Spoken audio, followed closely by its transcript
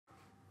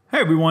Hey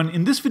everyone,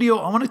 in this video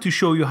I wanted to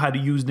show you how to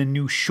use the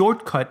new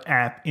Shortcut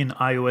app in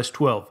iOS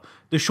 12.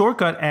 The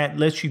Shortcut app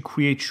lets you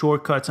create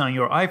shortcuts on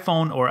your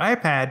iPhone or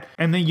iPad,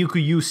 and then you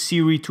could use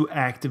Siri to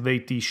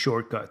activate these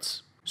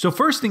shortcuts. So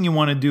first thing you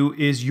want to do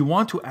is you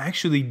want to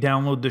actually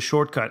download the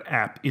Shortcut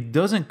app. It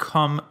doesn't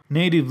come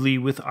natively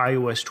with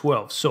iOS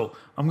 12. So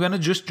I'm going to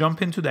just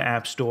jump into the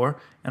App Store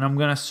and I'm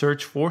going to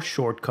search for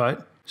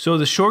Shortcut. So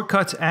the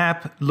Shortcuts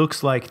app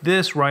looks like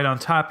this right on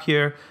top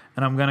here,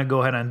 and I'm going to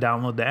go ahead and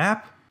download the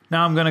app.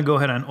 Now I'm going to go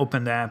ahead and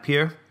open the app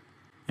here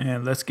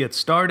and let's get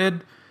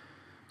started.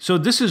 So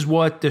this is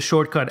what the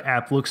Shortcut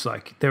app looks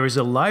like. There is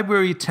a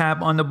library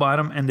tab on the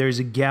bottom and there's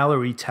a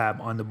gallery tab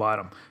on the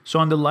bottom. So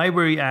on the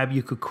library app,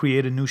 you could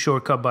create a new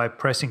shortcut by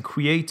pressing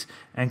create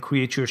and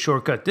create your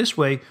shortcut this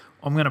way.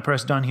 I'm going to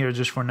press done here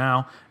just for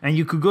now. And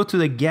you could go to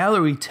the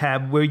gallery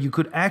tab where you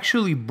could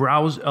actually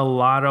browse a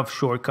lot of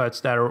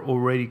shortcuts that are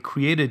already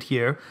created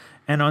here.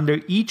 And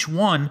under each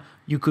one,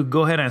 you could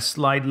go ahead and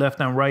slide left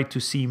and right to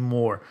see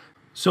more.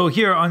 So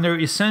here under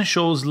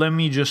Essentials, let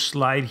me just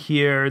slide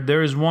here.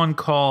 There's one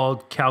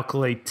called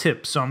Calculate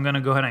Tips. So I'm going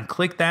to go ahead and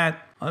click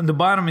that. On the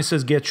bottom, it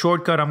says Get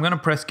Shortcut. I'm going to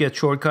press Get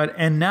Shortcut.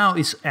 And now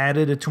it's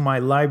added it to my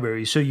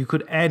library. So you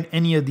could add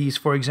any of these.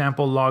 For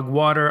example, Log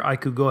Water. I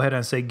could go ahead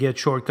and say Get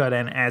Shortcut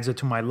and adds it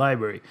to my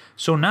library.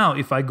 So now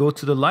if I go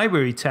to the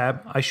Library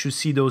tab, I should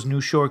see those new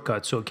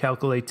shortcuts. So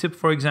Calculate Tip,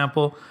 for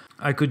example,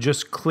 I could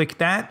just click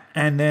that.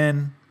 And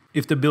then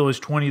if the bill is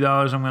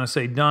 $20, I'm going to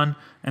say done,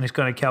 and it's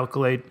going to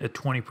calculate a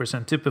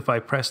 20% tip if I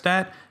press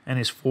that, and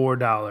it's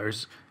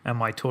 $4, and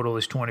my total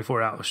is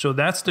 $24. So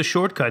that's the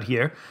shortcut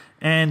here.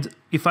 And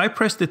if I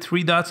press the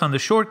three dots on the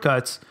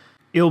shortcuts,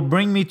 it'll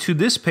bring me to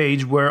this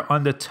page where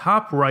on the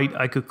top right,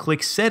 I could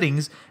click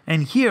settings,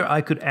 and here I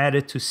could add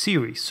it to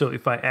Siri. So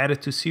if I add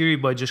it to Siri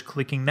by just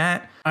clicking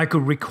that, I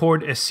could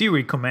record a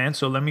Siri command.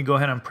 So let me go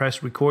ahead and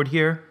press record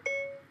here.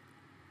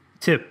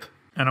 Tip.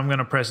 And I'm going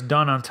to press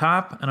done on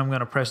top, and I'm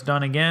going to press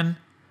done again.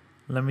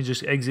 Let me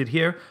just exit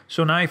here.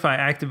 So now if I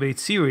activate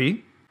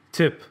Siri,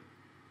 tip.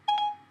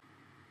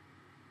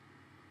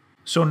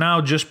 So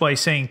now just by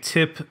saying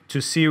tip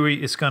to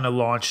Siri, it's going to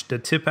launch the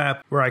tip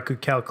app where I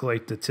could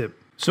calculate the tip.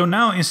 So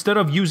now instead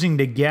of using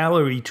the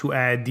gallery to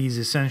add these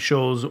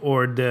essentials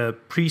or the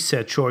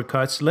preset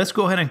shortcuts, let's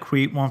go ahead and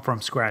create one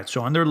from scratch.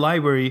 So under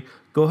library,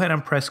 go ahead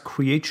and press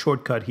create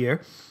shortcut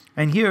here.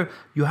 And here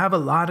you have a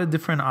lot of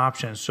different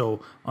options. So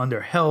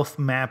under health,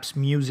 maps,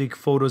 music,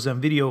 photos,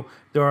 and video,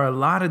 there are a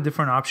lot of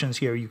different options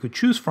here you could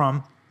choose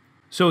from.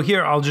 So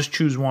here I'll just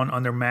choose one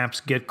under maps,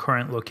 get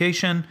current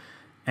location,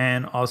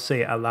 and I'll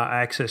say allow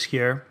access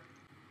here.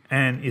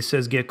 And it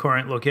says get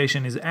current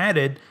location is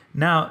added.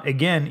 Now,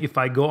 again, if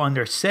I go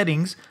under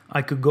settings,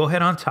 I could go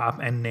ahead on top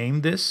and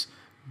name this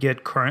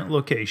get current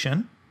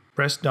location,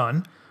 press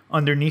done.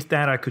 Underneath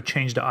that, I could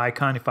change the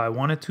icon if I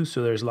wanted to.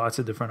 So there's lots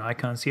of different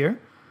icons here.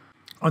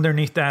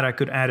 Underneath that, I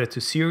could add it to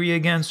Siri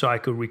again, so I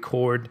could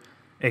record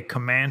a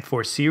command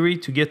for Siri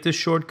to get this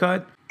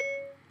shortcut.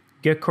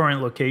 Get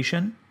current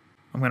location.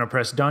 I'm going to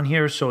press done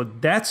here. So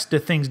that's the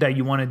things that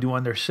you want to do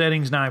under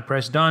settings. Now I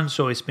press done,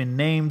 so it's been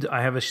named.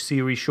 I have a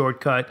Siri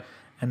shortcut,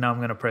 and now I'm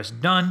going to press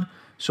done.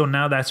 So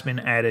now that's been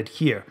added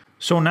here.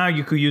 So now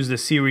you could use the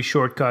Siri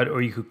shortcut,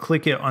 or you could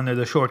click it under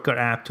the Shortcut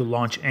app to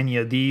launch any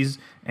of these,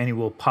 and it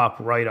will pop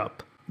right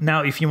up.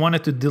 Now, if you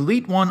wanted to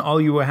delete one, all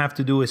you would have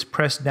to do is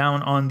press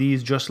down on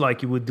these just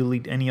like you would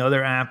delete any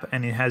other app.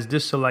 And it has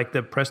this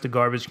selected, press the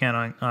garbage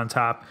can on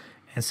top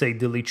and say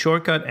delete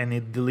shortcut, and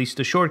it deletes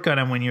the shortcut.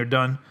 And when you're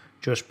done,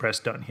 just press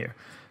done here.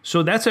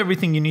 So that's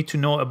everything you need to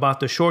know about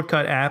the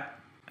Shortcut app.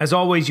 As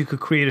always, you could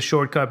create a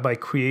shortcut by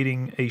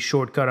creating a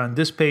shortcut on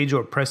this page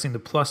or pressing the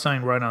plus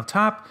sign right on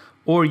top.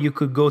 Or you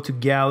could go to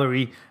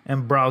gallery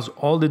and browse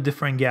all the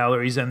different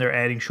galleries, and they're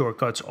adding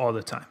shortcuts all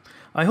the time.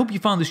 I hope you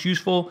found this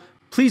useful.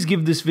 Please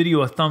give this video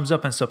a thumbs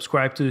up and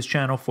subscribe to this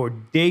channel for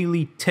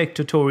daily tech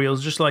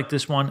tutorials just like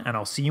this one, and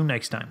I'll see you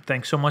next time.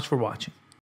 Thanks so much for watching.